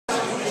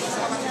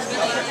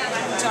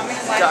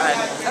Go ahead.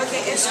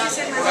 Okay,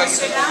 excusez-moi,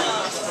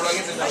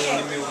 okay.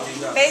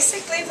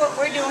 Basically, what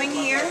we're doing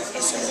here,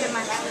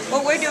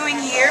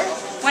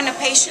 when the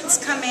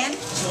patients come in,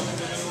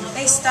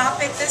 they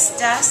stop at this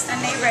desk and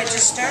they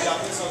register.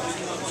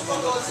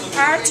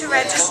 Prior to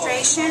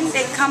registration,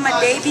 they come a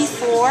day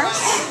before,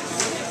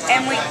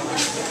 and we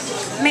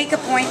make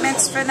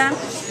appointments for them.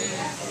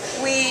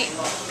 We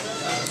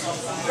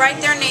write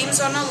their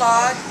names on a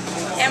log,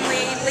 and we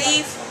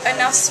leave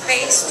enough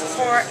space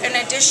for an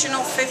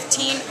additional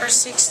 15 or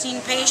 16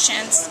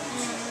 patients,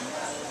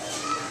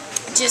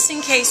 just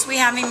in case we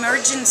have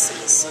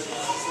emergencies.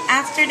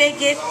 After they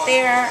get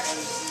their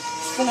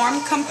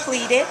form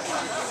completed,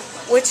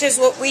 which is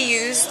what we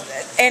use,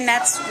 and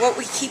that's what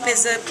we keep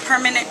as a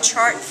permanent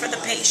chart for the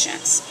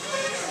patients.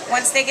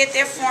 Once they get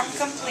their form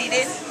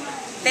completed,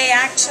 they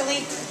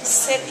actually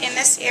sit in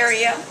this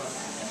area,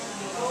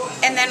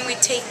 and then we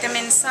take them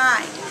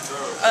inside,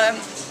 a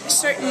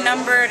certain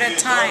number at a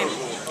time.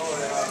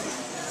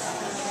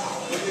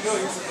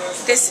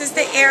 This is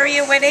the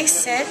area where they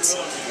sit.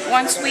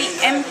 Once we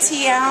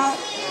empty out,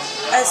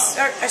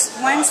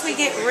 once we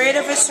get rid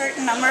of a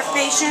certain number of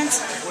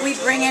patients, we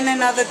bring in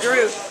another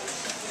group.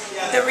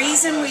 The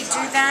reason we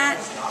do that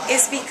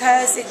is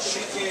because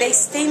they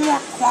stay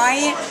more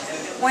quiet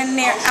when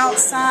they're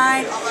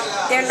outside.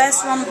 They're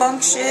less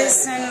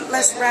rambunctious and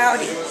less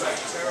rowdy.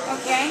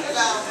 Okay?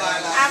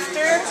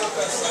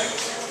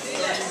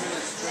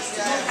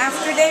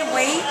 After they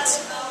wait,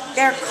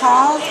 they're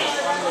called,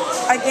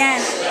 again,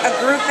 a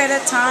group at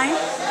a time.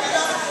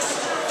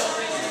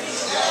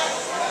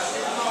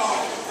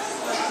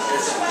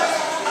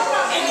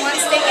 And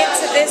once they get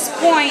to this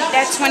point,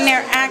 that's when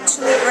they're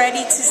actually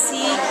ready to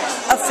see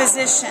a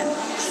physician.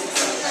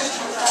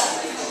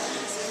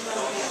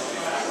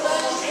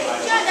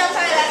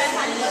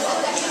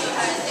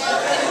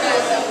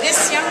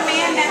 This young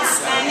man that's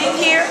standing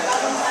here,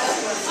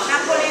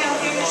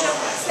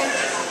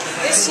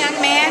 this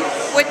young man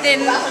would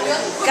then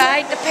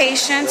guide the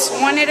patients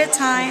one at a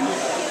time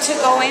to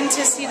go in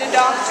to see the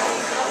doctor.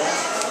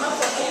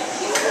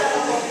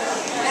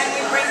 Then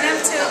we bring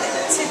them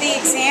to the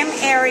exam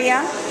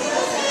area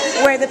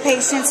where the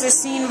patients are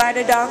seen by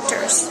the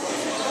doctors.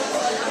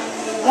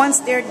 Once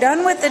they're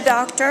done with the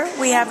doctor,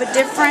 we have a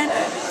different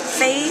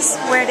phase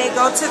where they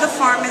go to the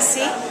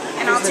pharmacy.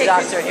 And Who's the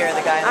doctor here,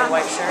 the guy in the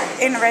white shirt?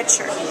 In the red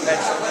shirt. Red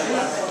shirt.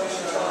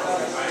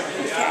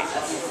 Okay.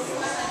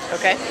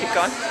 Okay, keep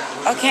going.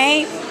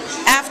 Okay,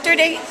 after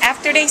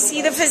they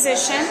see the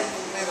physician,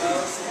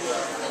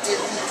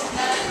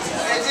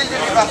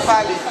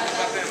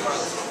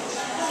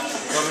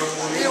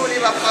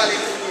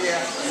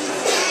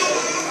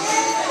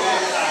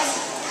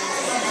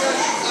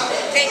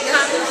 they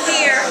come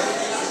here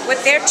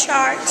with their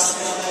charts,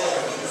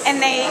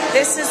 and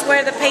this is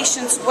where the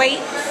patients wait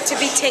to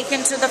be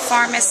taken to the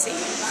pharmacy.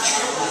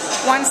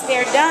 Once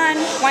they're done,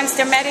 once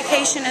their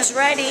medication is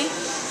ready,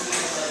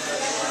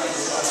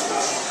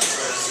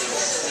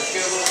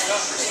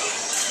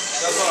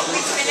 we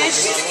finish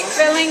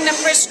filling the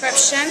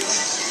prescription,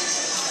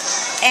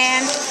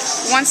 and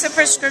once the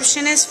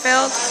prescription is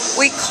filled,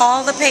 we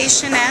call the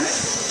patient in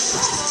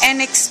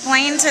and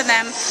explain to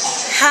them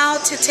how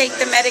to take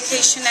the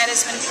medication that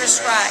has been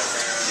prescribed.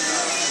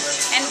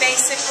 And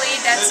basically,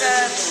 that's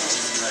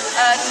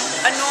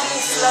a normal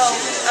flow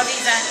of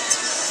event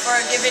for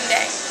a given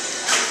day.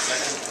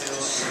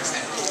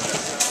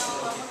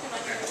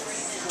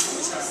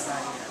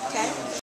 Okay.